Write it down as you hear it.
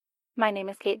My name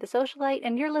is Kate the Socialite,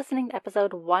 and you're listening to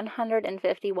episode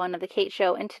 151 of The Kate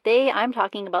Show, and today I'm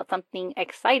talking about something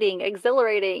exciting,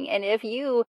 exhilarating, and if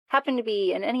you happen to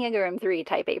be an Enneagram 3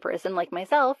 type A person like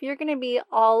myself, you're going to be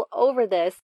all over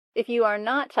this. If you are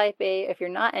not type A, if you're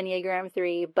not Enneagram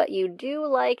 3, but you do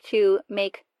like to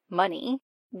make money,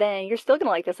 then you're still going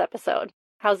to like this episode.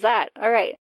 How's that? All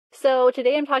right. So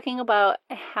today I'm talking about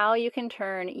how you can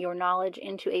turn your knowledge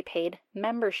into a paid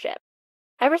membership.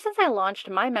 Ever since I launched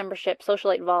my membership,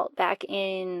 Socialite Vault, back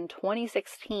in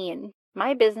 2016,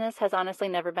 my business has honestly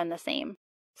never been the same.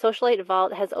 Socialite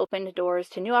Vault has opened doors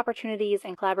to new opportunities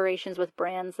and collaborations with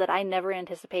brands that I never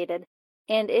anticipated,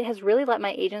 and it has really let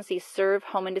my agency serve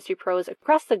home industry pros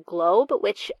across the globe,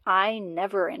 which I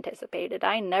never anticipated.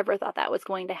 I never thought that was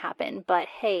going to happen, but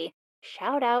hey,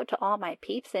 shout out to all my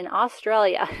peeps in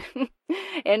Australia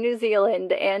and New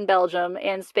Zealand and Belgium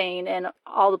and Spain and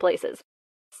all the places.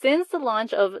 Since the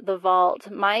launch of the Vault,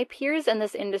 my peers in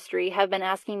this industry have been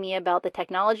asking me about the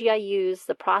technology I use,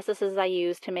 the processes I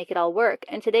use to make it all work,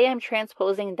 and today I'm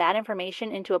transposing that information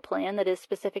into a plan that is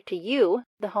specific to you,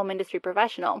 the home industry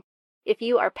professional. If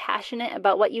you are passionate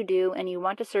about what you do and you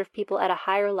want to serve people at a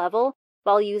higher level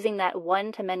while using that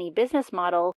one-to-many business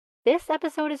model, this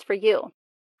episode is for you.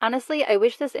 Honestly, I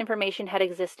wish this information had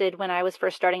existed when I was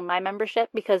first starting my membership,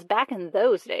 because back in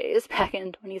those days, back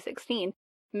in 2016,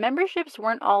 memberships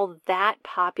weren't all that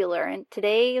popular, and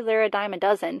today they're a dime a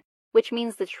dozen, which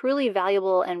means the truly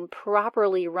valuable and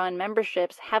properly run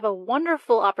memberships have a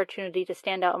wonderful opportunity to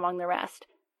stand out among the rest.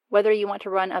 Whether you want to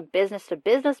run a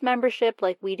business-to-business membership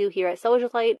like we do here at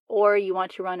Socialite, or you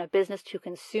want to run a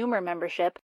business-to-consumer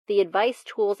membership, the advice,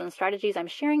 tools, and strategies I'm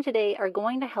sharing today are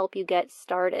going to help you get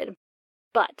started.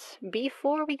 But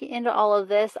before we get into all of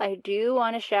this, I do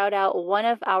want to shout out one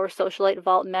of our Socialite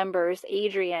Vault members,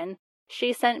 Adrienne.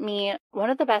 She sent me one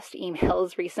of the best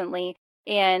emails recently,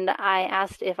 and I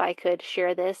asked if I could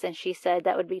share this, and she said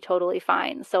that would be totally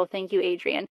fine. So thank you,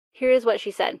 Adrienne. Here's what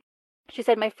she said. She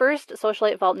said, "My first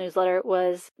Socialite Vault newsletter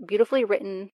was beautifully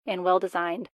written and well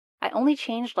designed. I only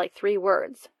changed like 3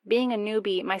 words. Being a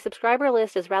newbie, my subscriber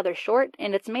list is rather short,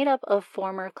 and it's made up of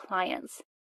former clients.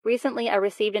 Recently, I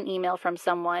received an email from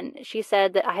someone. She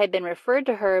said that I had been referred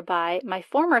to her by my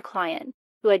former client,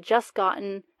 who had just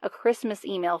gotten a Christmas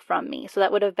email from me." So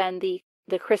that would have been the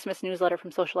Christmas newsletter from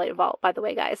Socialite Vault, by the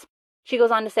way, guys. She goes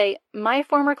on to say, "My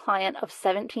former client of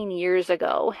 17 years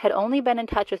ago had only been in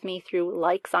touch with me through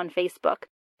likes on Facebook.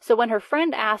 So when her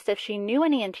friend asked if she knew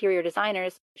any interior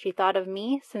designers, she thought of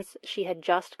me since she had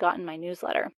just gotten my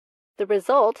newsletter. The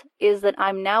result is that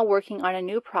I'm now working on a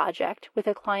new project with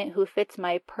a client who fits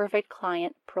my perfect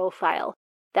client profile.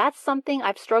 That's something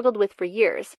I've struggled with for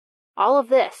years. All of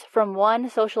this from one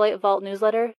Socialite Vault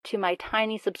newsletter to my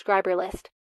tiny subscriber list.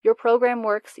 Your program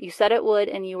works, you said it would,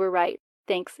 and you were right.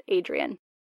 Thanks, Adrienne."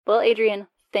 Well, Adrienne,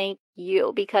 thank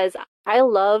you, because I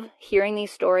love hearing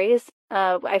these stories.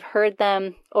 I've heard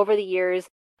them over the years,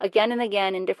 again and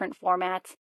again in different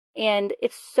formats, and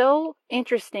it's so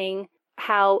interesting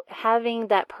how having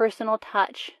that personal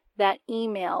touch, that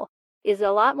email, is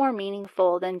a lot more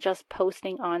meaningful than just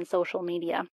posting on social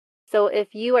media. So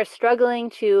if you are struggling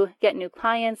to get new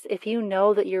clients, if you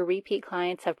know that your repeat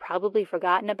clients have probably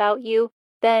forgotten about you,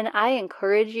 then I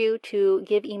encourage you to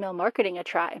give email marketing a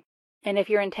try. And if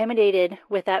you're intimidated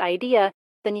with that idea,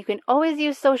 then you can always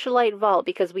use Socialite Vault,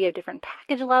 because we have different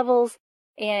package levels.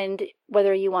 And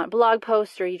whether you want blog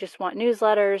posts or you just want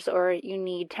newsletters or you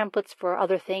need templates for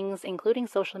other things, including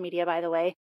social media, by the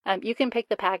way, you can pick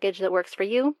the package that works for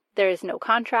you. There is no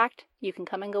contract. You can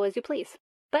come and go as you please.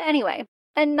 But anyway,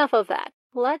 enough of that.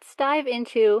 Let's dive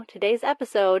into today's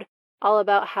episode, all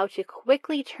about how to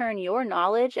quickly turn your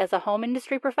knowledge as a home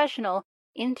industry professional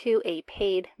into a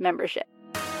paid membership.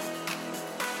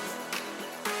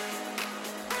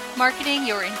 Marketing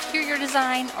your interior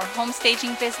design or home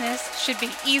staging business should be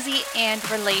easy and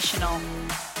relational.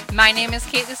 My name is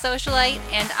Kate the Socialite,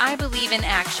 and I believe in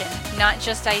action, not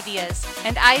just ideas.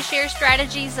 And I share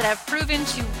strategies that have proven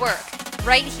to work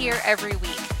right here every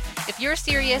week. If you're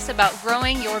serious about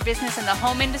growing your business in the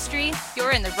home industry,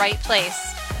 you're in the right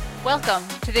place. Welcome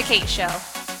to The Kate Show.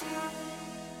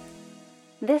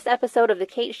 This episode of The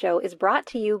Kate Show is brought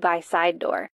to you by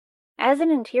Sidedoor. As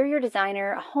an interior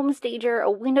designer, a home stager,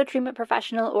 a window treatment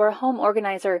professional, or a home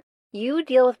organizer, you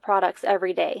deal with products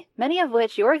every day, many of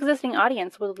which your existing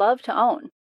audience would love to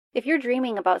own. If you're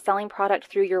dreaming about selling product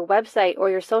through your website or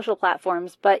your social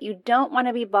platforms, but you don't want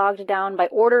to be bogged down by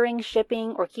ordering,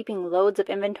 shipping, or keeping loads of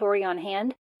inventory on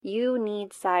hand, you need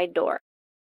Sidedoor.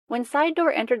 When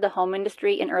Sidedoor entered the home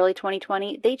industry in early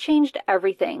 2020, they changed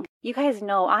everything. You guys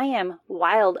know I am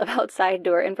wild about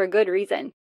Sidedoor, and for good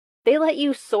reason. They let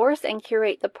you source and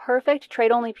curate the perfect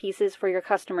trade-only pieces for your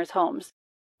customers' homes.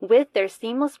 With their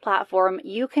seamless platform,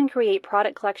 you can create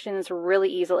product collections really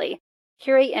easily.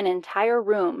 Curate an entire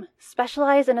room,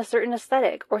 specialize in a certain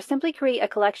aesthetic, or simply create a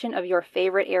collection of your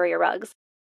favorite area rugs.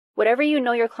 Whatever you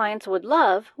know your clients would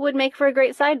love would make for a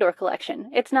great side door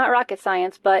collection. It's not rocket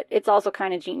science, but it's also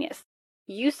kind of genius.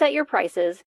 You set your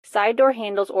prices, side door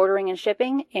handles ordering and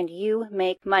shipping, and you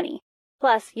make money.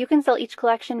 Plus, you can sell each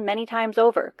collection many times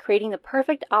over, creating the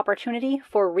perfect opportunity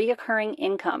for recurring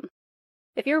income.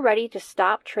 If you're ready to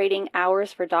stop trading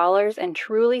hours for dollars and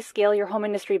truly scale your home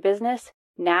industry business,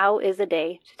 now is the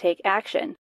day to take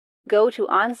action. Go to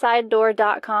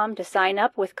onsidedoor.com to sign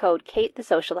up with code Kate the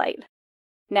Socialite.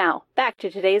 Now, back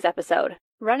to today's episode.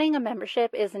 Running a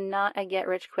membership is not a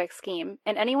get-rich-quick scheme,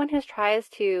 and anyone who tries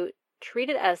to treat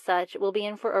it as such will be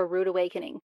in for a rude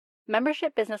awakening.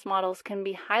 Membership business models can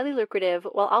be highly lucrative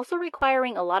while also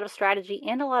requiring a lot of strategy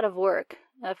and a lot of work,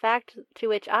 a fact to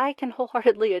which I can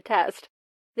wholeheartedly attest.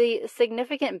 The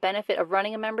significant benefit of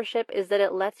running a membership is that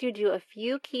it lets you do a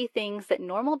few key things that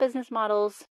normal business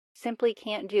models simply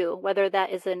can't do, whether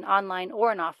that is an online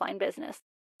or an offline business.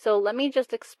 So let me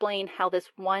just explain how this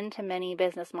one-to-many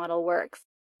business model works.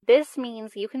 This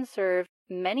means you can serve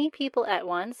many people at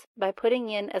once by putting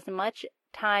in as much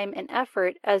time and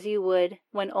effort as you would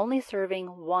when only serving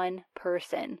one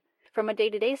person. From a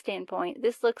day-to-day standpoint,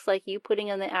 this looks like you putting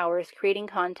in the hours creating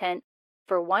content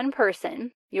for one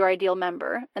person, your ideal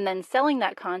member, and then selling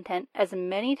that content as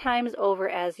many times over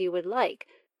as you would like.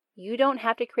 You don't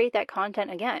have to create that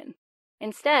content again.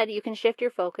 Instead, you can shift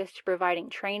your focus to providing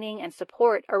training and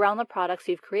support around the products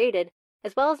you've created,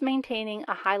 as well as maintaining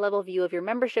a high-level view of your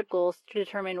membership goals to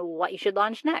determine what you should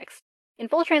launch next. In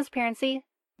full transparency,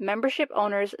 membership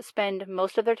owners spend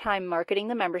most of their time marketing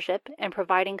the membership and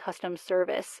providing custom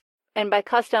service. And by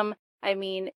custom, I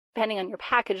mean, depending on your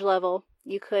package level,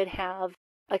 you could have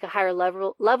like a higher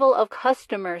level of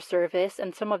customer service,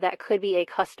 and some of that could be a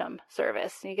custom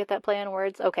service. You get that play on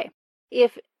words? Okay.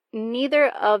 If neither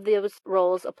of those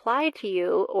roles apply to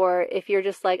you, or if you're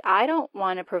just like, I don't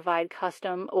want to provide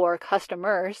custom or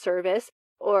customer service,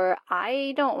 or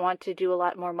I don't want to do a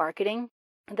lot more marketing,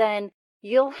 then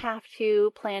you'll have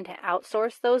to plan to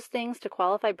outsource those things to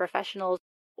qualified professionals,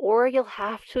 or you'll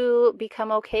have to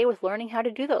become okay with learning how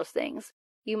to do those things.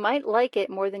 You might like it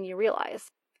more than you realize.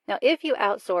 Now, if you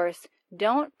outsource,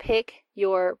 don't pick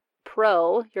your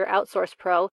outsource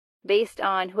pro, based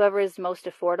on whoever is most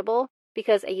affordable,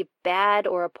 because a bad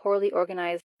or a poorly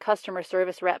organized customer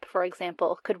service rep, for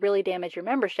example, could really damage your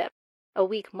membership. A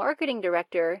weak marketing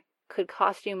director could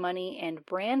cost you money and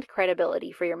brand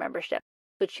credibility for your membership.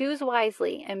 So choose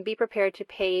wisely and be prepared to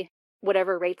pay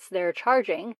whatever rates they're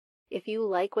charging if you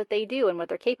like what they do and what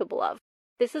they're capable of.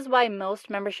 This is why most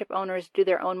membership owners do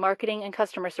their own marketing and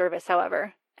customer service,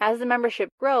 however. As the membership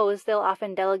grows, they'll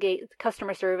often delegate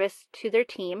customer service to their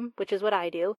team, which is what I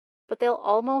do, but they'll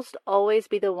almost always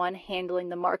be the one handling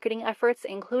the marketing efforts,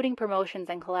 including promotions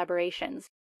and collaborations.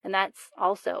 And that's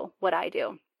also what I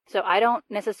do. So I don't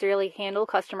necessarily handle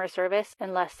customer service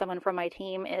unless someone from my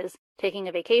team is taking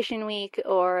a vacation week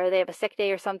or they have a sick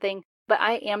day or something. But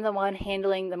I am the one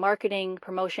handling the marketing,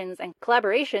 promotions, and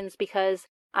collaborations because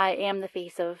I am the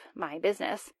face of my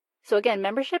business. So again,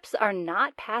 memberships are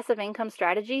not passive income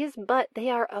strategies, but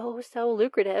they are oh so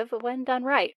lucrative when done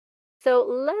right. So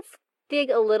let's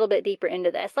dig a little bit deeper into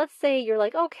this. Let's say you're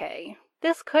like, okay,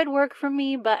 this could work for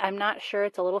me, but I'm not sure,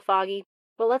 it's a little foggy.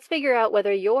 Well, let's figure out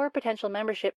whether your potential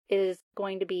membership is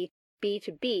going to be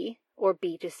B2B or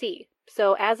B2C.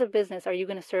 So as a business, are you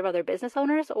going to serve other business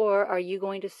owners or are you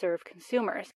going to serve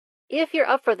consumers? If you're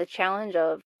up for the challenge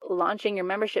of launching your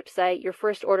membership site, your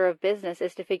first order of business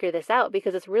is to figure this out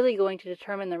because it's really going to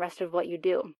determine the rest of what you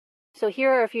do. So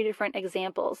here are a few different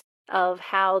examples of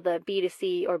how the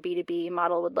B2C or B2B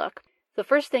model would look. The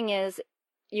first thing is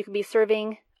you could be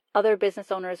serving other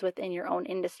business owners within your own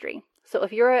industry. So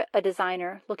if you're a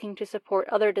designer looking to support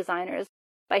other designers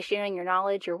by sharing your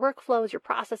knowledge, your workflows, your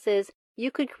processes,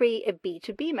 you could create a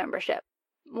B2B membership.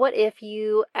 What if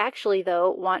you actually,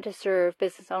 though, want to serve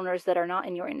business owners that are not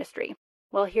in your industry?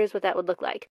 Well, here's what that would look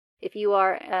like. If you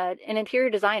are an interior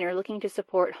designer looking to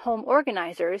support home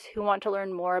organizers who want to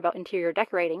learn more about interior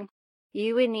decorating,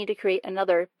 you would need to create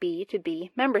another B2B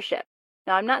membership.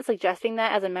 Now, I'm not suggesting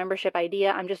that as a membership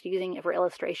idea. I'm just using it for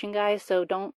illustration, guys, so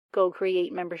don't go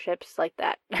create memberships like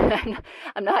that.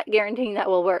 I'm not guaranteeing that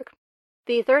will work.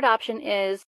 The third option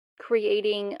is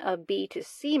creating a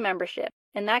B2C membership,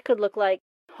 and that could look like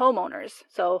homeowners.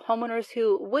 So homeowners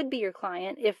who would be your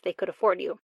client if they could afford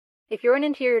you. If you're an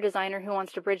interior designer who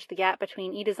wants to bridge the gap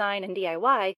between e-design and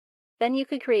DIY, then you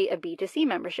could create a B2C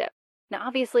membership. Now,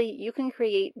 obviously, you can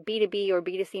create B2B or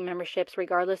B2C memberships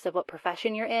regardless of what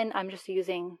profession you're in. I'm just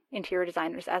using interior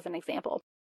designers as an example.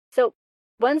 So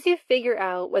once you figure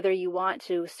out whether you want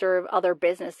to serve other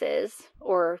businesses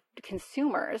or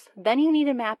consumers, then you need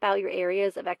to map out your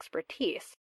areas of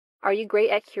expertise. Are you great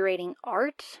at curating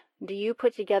art? Do you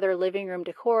put together living room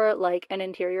decor like an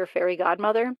interior fairy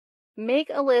godmother? Make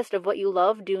a list of what you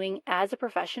love doing as a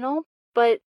professional,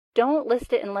 but don't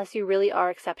list it unless you really are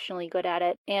exceptionally good at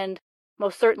it. And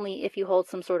most certainly if you hold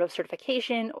some sort of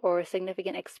certification or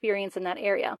significant experience in that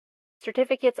area.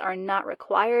 Certificates are not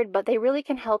required, but they really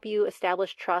can help you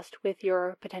establish trust with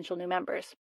your potential new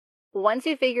members. Once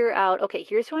you figure out, okay,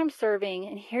 here's who I'm serving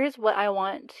and here's what I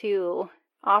want to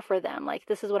offer them, like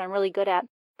this is what I'm really good at,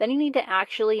 then you need to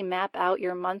actually map out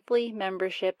your monthly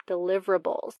membership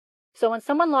deliverables. So when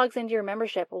someone logs into your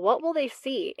membership, what will they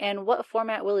see and what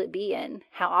format will it be in?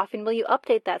 How often will you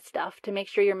update that stuff to make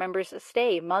sure your members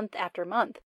stay month after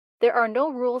month? There are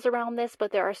no rules around this,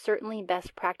 but there are certainly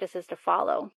best practices to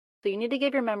follow. So you need to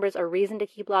give your members a reason to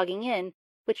keep logging in,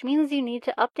 which means you need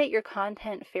to update your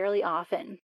content fairly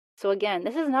often. So again,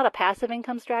 this is not a passive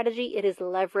income strategy. It is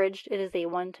leveraged. It is a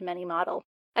one-to-many model.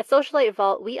 At Socialite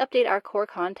Vault, we update our core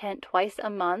content twice a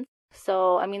month.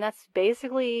 So, that's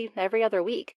basically every other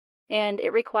week. And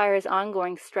it requires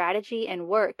ongoing strategy and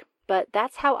work, but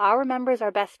that's how our members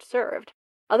are best served.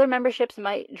 Other memberships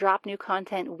might drop new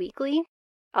content weekly.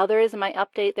 Others might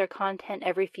update their content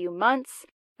every few months.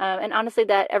 And honestly,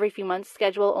 that every few months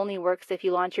schedule only works if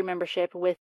you launch your membership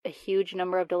with a huge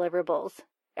number of deliverables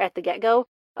at the get-go.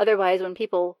 Otherwise, when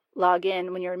people log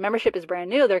in, when your membership is brand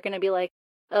new, they're going to be like,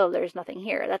 oh, there's nothing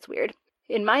here. That's weird.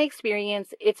 In my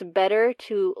experience, it's better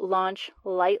to launch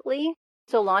lightly.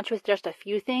 So launch with just a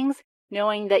few things,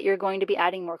 knowing that you're going to be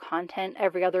adding more content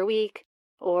every other week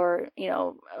or,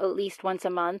 at least once a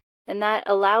month. And that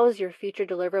allows your future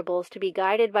deliverables to be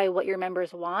guided by what your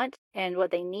members want and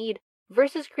what they need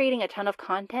versus creating a ton of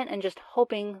content and just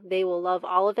hoping they will love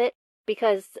all of it,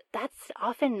 because that's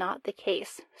often not the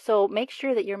case. So make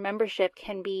sure that your membership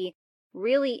can be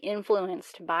really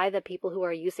influenced by the people who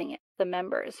are using it, the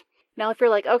members. Now, if you're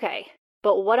like, okay,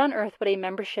 but what on earth would a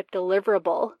membership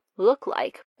deliverable look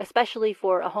like, especially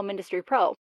for a home industry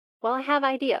pro? Well, I have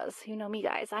ideas. You know me,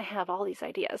 guys. I have all these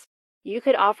ideas. You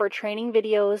could offer training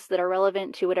videos that are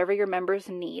relevant to whatever your members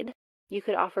need. You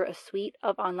could offer a suite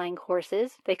of online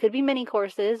courses. They could be mini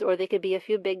courses or they could be a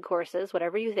few big courses,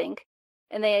 whatever you think.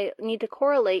 And they need to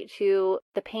correlate to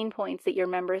the pain points that your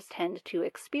members tend to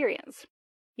experience.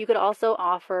 You could also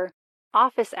offer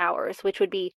office hours, which would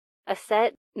be a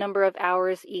set number of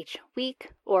hours each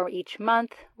week or each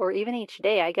month or even each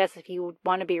day, I guess, if you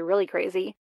want to be really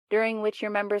crazy, during which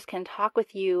your members can talk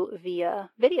with you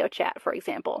via video chat, for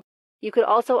example. You could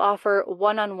also offer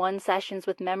one-on-one sessions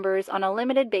with members on a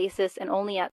limited basis and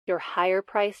only at your higher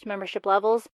priced membership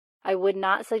levels. I would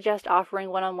not suggest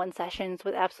offering one-on-one sessions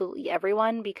with absolutely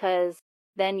everyone, because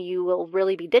then you will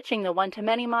really be ditching the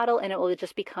one-to-many model and it will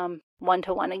just become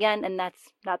one-to-one again, and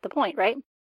that's not the point, right?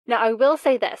 Now, I will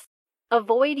say this.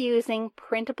 Avoid using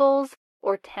printables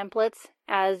or templates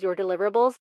as your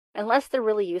deliverables unless they're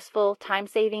really useful,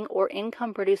 time-saving, or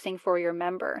income-producing for your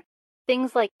member.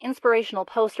 Things like inspirational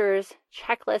posters,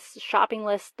 checklists, shopping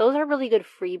lists, those are really good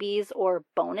freebies or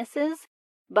bonuses,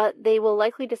 but they will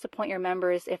likely disappoint your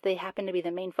members if they happen to be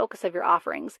the main focus of your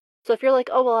offerings. So if you're like,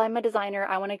 oh, well, I'm a designer,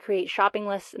 I want to create shopping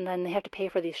lists, and then they have to pay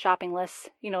for these shopping lists,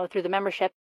 through the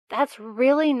membership, that's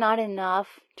really not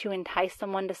enough to entice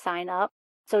someone to sign up.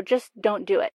 So just don't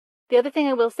do it. The other thing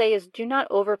I will say is do not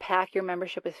overpack your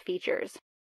membership with features.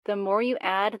 The more you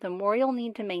add, the more you'll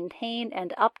need to maintain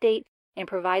and update and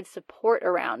provide support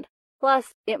around.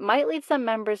 Plus, it might lead some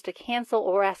members to cancel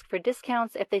or ask for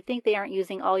discounts if they think they aren't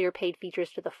using all your paid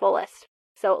features to the fullest.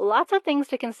 So lots of things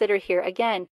to consider here.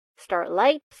 Again, start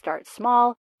light, start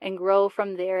small, and grow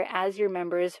from there as your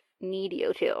members need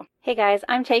you to. Hey guys,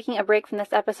 I'm taking a break from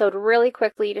this episode really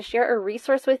quickly to share a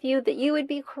resource with you that you would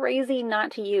be crazy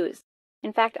not to use.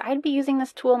 In fact, I'd be using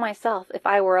this tool myself if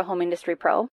I were a home industry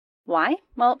pro. Why?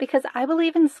 Well, because I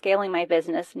believe in scaling my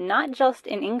business, not just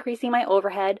in increasing my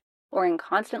overhead or in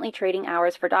constantly trading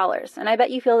hours for dollars, and I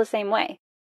bet you feel the same way.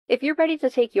 If you're ready to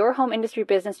take your home industry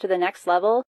business to the next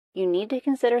level, you need to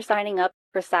consider signing up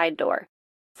for SideDoor.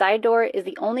 SideDoor is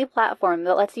the only platform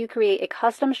that lets you create a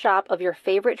custom shop of your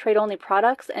favorite trade-only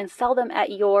products and sell them at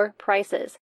your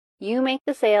prices. You make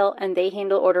the sale and they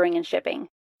handle ordering and shipping.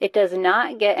 It does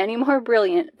not get any more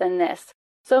brilliant than this.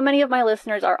 So many of my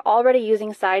listeners are already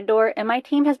using SideDoor, and my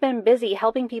team has been busy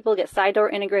helping people get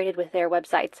SideDoor integrated with their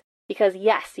websites. Because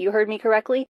yes, you heard me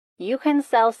correctly, You can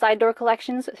sell side door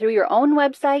collections through your own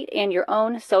website and your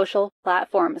own social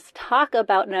platforms. Talk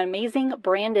about an amazing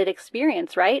branded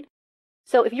experience, right?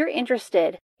 So if you're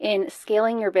interested in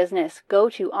scaling your business,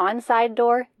 go to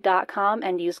onsidedoor.com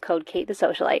and use code Kate the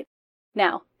Socialite.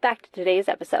 Now, back to today's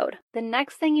episode. The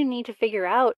next thing you need to figure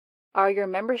out are your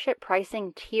membership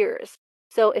pricing tiers.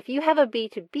 So if you have a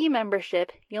B2B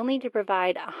membership, you'll need to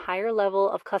provide a higher level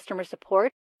of customer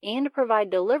support and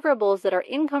provide deliverables that are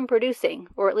income producing,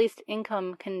 or at least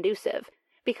income conducive.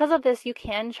 Because of this, you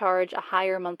can charge a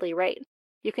higher monthly rate.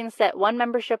 You can set one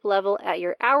membership level at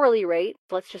your hourly rate.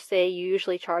 Let's just say you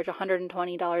usually charge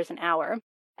 $120 an hour.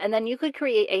 And then you could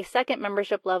create a second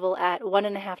membership level at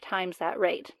 1.5 times that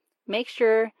rate. Make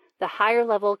sure the higher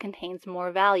level contains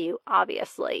more value,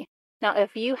 obviously. Now,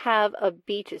 if you have a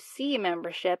B2C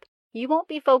membership, you won't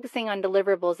be focusing on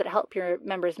deliverables that help your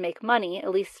members make money, at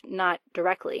least not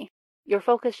directly. Your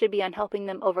focus should be on helping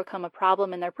them overcome a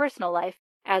problem in their personal life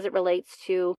as it relates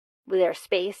to their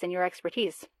space and your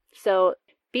expertise. So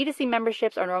B2C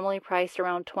memberships are normally priced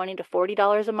around $20 to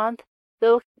 $40 a month,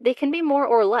 though they can be more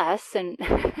or less. And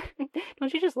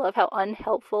don't you just love how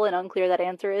unhelpful and unclear that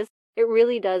answer is? It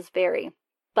really does vary.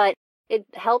 But it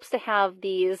helps to have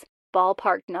these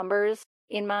ballpark numbers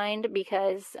in mind,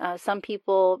 because some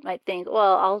people might think,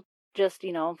 well, I'll just,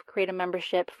 create a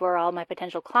membership for all my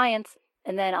potential clients,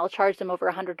 and then I'll charge them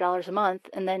over $100 a month.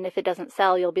 And then if it doesn't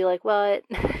sell, you'll be like, what?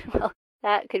 Well,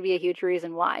 that could be a huge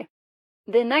reason why.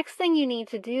 The next thing you need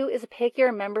to do is pick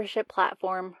your membership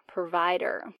platform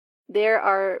provider. There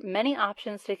are many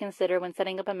options to consider when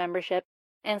setting up a membership,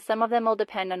 and some of them will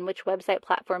depend on which website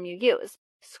platform you use.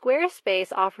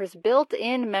 Squarespace offers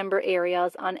built-in member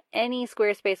areas on any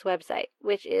Squarespace website,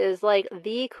 which is like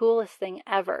the coolest thing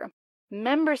ever.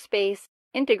 MemberSpace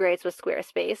integrates with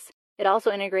Squarespace. It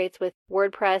also integrates with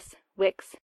WordPress,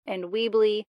 Wix, and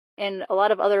Weebly, and a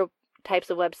lot of other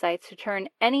types of websites to turn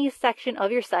any section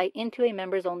of your site into a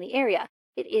members-only area.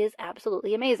 It is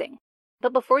absolutely amazing.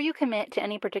 But before you commit to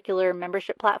any particular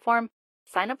membership platform,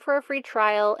 sign up for a free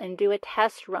trial and do a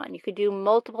test run. You could do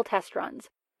multiple test runs.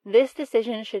 This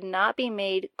decision should not be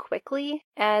made quickly,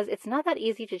 as it's not that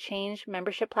easy to change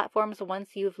membership platforms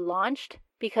once you've launched,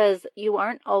 because you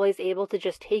aren't always able to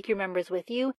just take your members with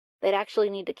you. They'd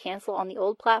actually need to cancel on the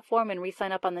old platform and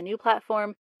re-sign up on the new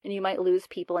platform, and you might lose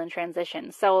people in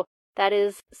transition. So that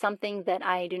is something that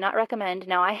I do not recommend.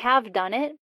 Now, I have done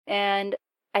it, and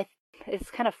it's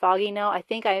kind of foggy now. I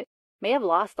think I may have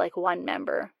lost like one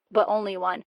member, but only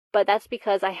one. But that's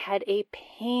because I had a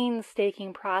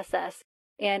painstaking process.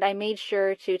 And I made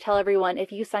sure to tell everyone,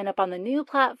 if you sign up on the new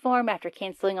platform after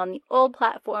canceling on the old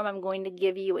platform, I'm going to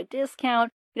give you a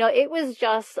discount. It was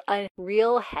just a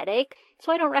real headache,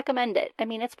 so I don't recommend it. I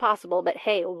mean, it's possible, but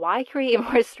hey, why create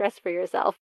more stress for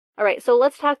yourself? All right, so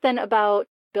let's talk then about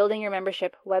building your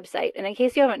membership website. And in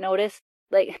case you haven't noticed,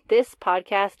 this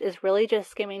podcast is really just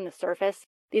skimming the surface.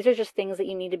 These are just things that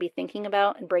you need to be thinking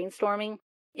about and brainstorming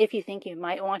if you think you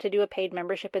might want to do a paid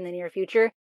membership in the near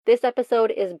future. This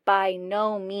episode is by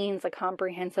no means a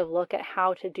comprehensive look at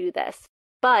how to do this,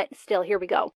 but still, here we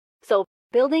go. So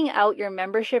building out your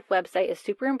membership website is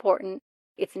super important.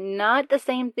 It's not the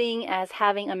same thing as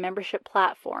having a membership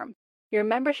platform. Your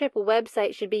membership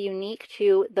website should be unique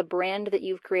to the brand that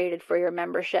you've created for your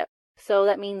membership. So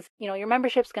that means, your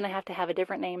membership's going to have a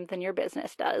different name than your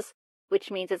business does,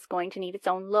 which means it's going to need its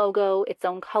own logo, its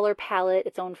own color palette,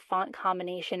 its own font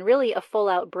combination, really a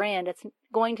full-out brand. It's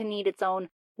going to need its own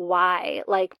why.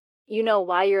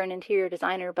 Why you're an interior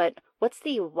designer, but what's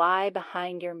the why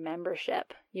behind your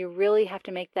membership? You really have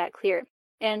to make that clear.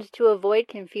 And to avoid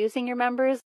confusing your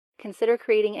members, consider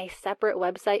creating a separate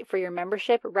website for your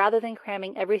membership rather than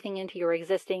cramming everything into your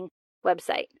existing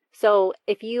website. So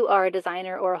if you are a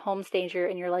designer or a home stager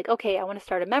and you're like, okay, I want to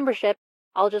start a membership,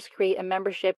 I'll just create a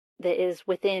membership that is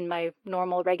within my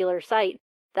normal regular site.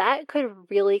 That could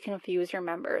really confuse your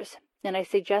members. And I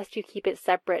suggest you keep it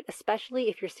separate, especially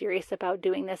if you're serious about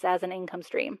doing this as an income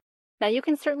stream. Now, you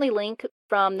can certainly link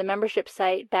from the membership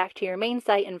site back to your main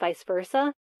site and vice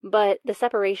versa, but the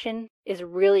separation is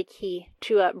really key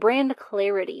to brand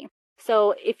clarity.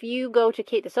 So if you go to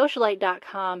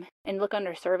katethesocialite.com and look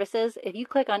under services, if you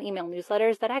click on email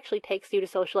newsletters, that actually takes you to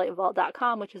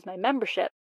socialitevault.com, which is my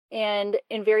membership. And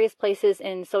in various places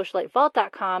in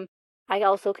socialitevault.com, I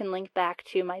also can link back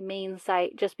to my main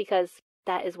site just because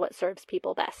that is what serves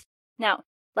people best. Now,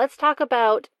 let's talk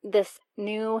about this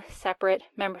new separate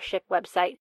membership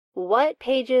website. What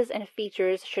pages and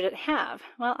features should it have?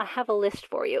 Well, I have a list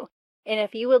for you. And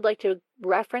if you would like to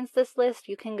reference this list,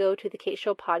 you can go to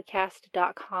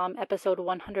thekateshowpodcast.com, episode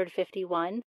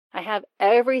 151. I have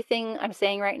everything I'm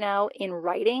saying right now in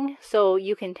writing, so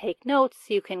you can take notes,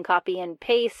 you can copy and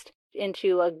paste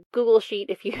into a Google Sheet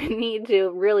if you need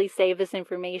to really save this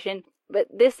information. But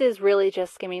this is really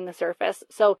just skimming the surface.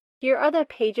 So here are the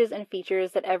pages and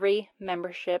features that every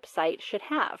membership site should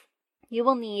have. You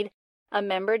will need a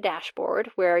member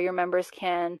dashboard where your members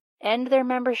can end their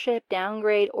membership,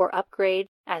 downgrade, or upgrade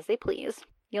as they please.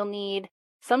 You'll need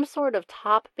some sort of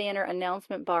top banner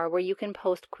announcement bar where you can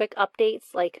post quick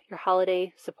updates like your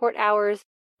holiday support hours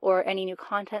or any new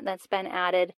content that's been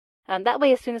added. That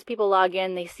way, as soon as people log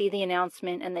in, they see the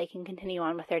announcement and they can continue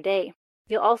on with their day.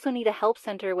 You'll also need a help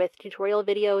center with tutorial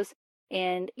videos,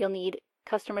 and you'll need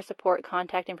customer support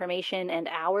contact information and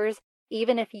hours,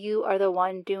 even if you are the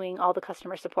one doing all the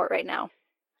customer support right now.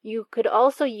 You could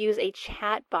also use a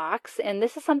chat box, and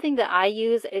this is something that I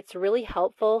use. It's really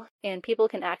helpful, and people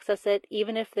can access it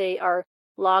even if they are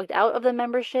logged out of the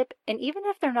membership. And even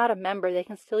if they're not a member, they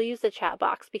can still use the chat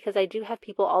box, because I do have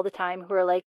people all the time who are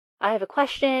like, I have a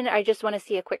question, I just want to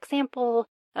see a quick sample,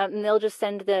 and they'll just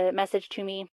send the message to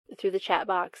me through the chat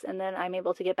box, and then I'm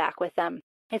able to get back with them.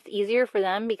 It's easier for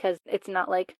them because it's not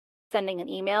like sending an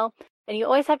email. And you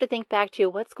always have to think back to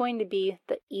what's going to be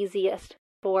the easiest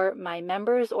for my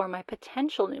members or my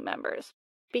potential new members.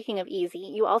 Speaking of easy,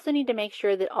 you also need to make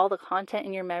sure that all the content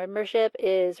in your membership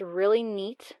is really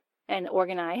neat and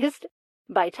organized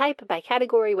by type, by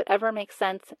category, whatever makes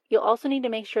sense. You'll also need to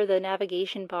make sure the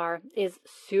navigation bar is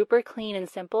super clean and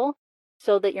simple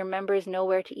so that your members know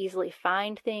where to easily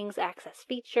find things, access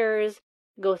features,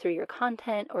 go through your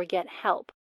content, or get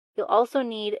help. You'll also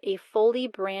need a fully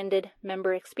branded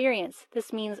member experience.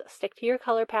 This means stick to your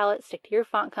color palette, stick to your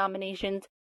font combinations.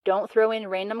 Don't throw in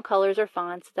random colors or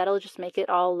fonts. That'll just make it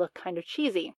all look kind of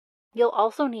cheesy. You'll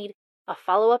also need a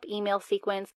follow-up email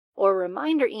sequence or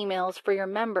reminder emails for your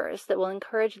members that will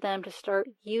encourage them to start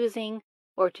using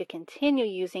or to continue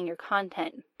using your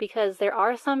content, because there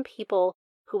are some people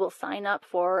who will sign up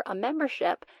for a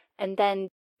membership and then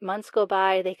months go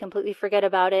by, they completely forget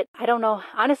about it. I don't know.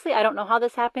 Honestly, I don't know how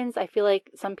this happens. I feel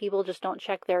like some people just don't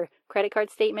check their credit card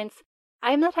statements.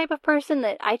 I'm the type of person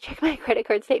that I check my credit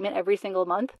card statement every single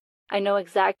month. I know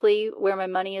exactly where my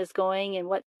money is going and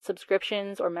what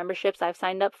subscriptions or memberships I've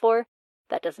signed up for.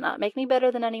 That does not make me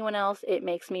better than anyone else. It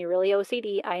makes me really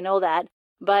OCD. I know that.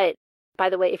 But by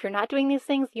the way, if you're not doing these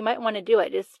things, you might want to do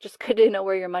it. It's just good to know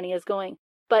where your money is going.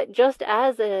 But just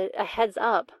as a heads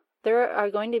up, there are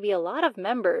going to be a lot of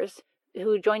members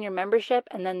who join your membership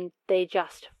and then they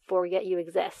just forget you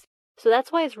exist. So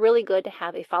that's why it's really good to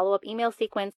have a follow-up email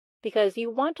sequence, because you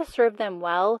want to serve them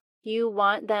well. You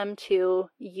want them to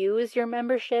use your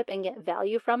membership and get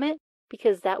value from it,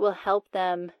 because that will help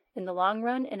them in the long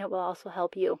run and it will also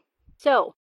help you.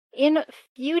 So in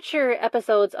future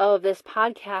episodes of this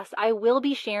podcast, I will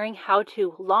be sharing how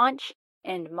to launch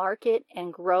and market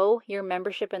and grow your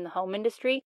membership in the home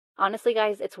industry. Honestly,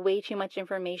 guys, it's way too much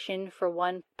information for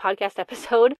one podcast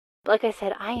episode. Like I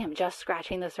said, I am just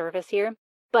scratching the surface here.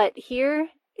 But here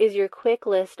is your quick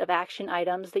list of action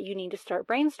items that you need to start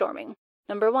brainstorming.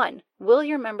 Number 1, will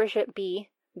your membership be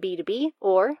B2B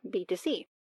or B2C?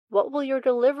 What will your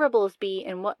deliverables be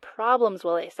and what problems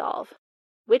will they solve?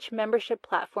 Which membership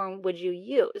platform would you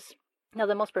use? Now,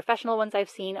 the most professional ones I've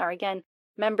seen are, again,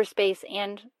 MemberSpace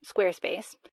and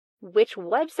Squarespace. Which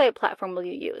website platform will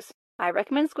you use? I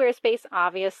recommend Squarespace,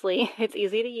 obviously. It's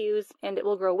easy to use and it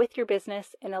will grow with your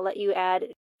business, and it'll let you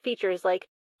add features like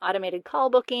automated call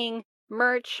booking,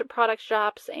 merch, product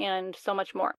shops, and so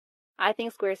much more. I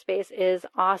think Squarespace is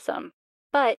awesome.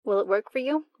 But will it work for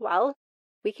you? Well,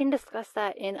 we can discuss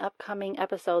that in upcoming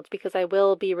episodes, because I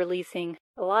will be releasing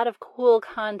a lot of cool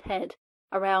content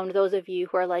around those of you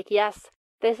who are like, yes,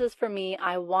 this is for me.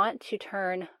 I want to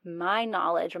turn my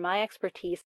knowledge or my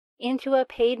expertise into a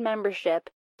paid membership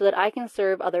so that I can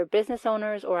serve other business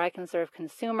owners or I can serve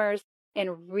consumers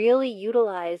and really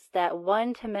utilize that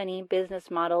one-to-many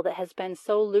business model that has been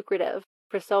so lucrative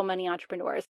for so many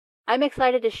entrepreneurs. I'm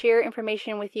excited to share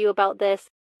information with you about this.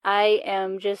 I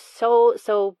am just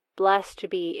so blessed to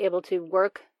be able to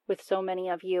work with so many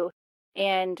of you.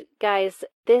 And guys,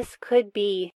 this could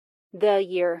be the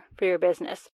year for your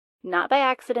business. Not by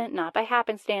accident, not by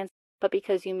happenstance, but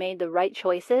because you made the right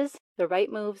choices, the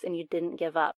right moves, and you didn't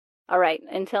give up. All right,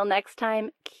 until next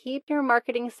time, keep your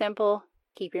marketing simple,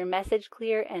 keep your message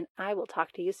clear, and I will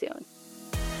talk to you soon.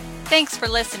 Thanks for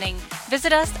listening.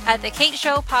 Visit us at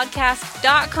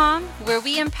thekateshowpodcast.com, where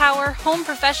we empower home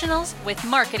professionals with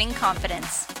marketing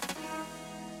confidence.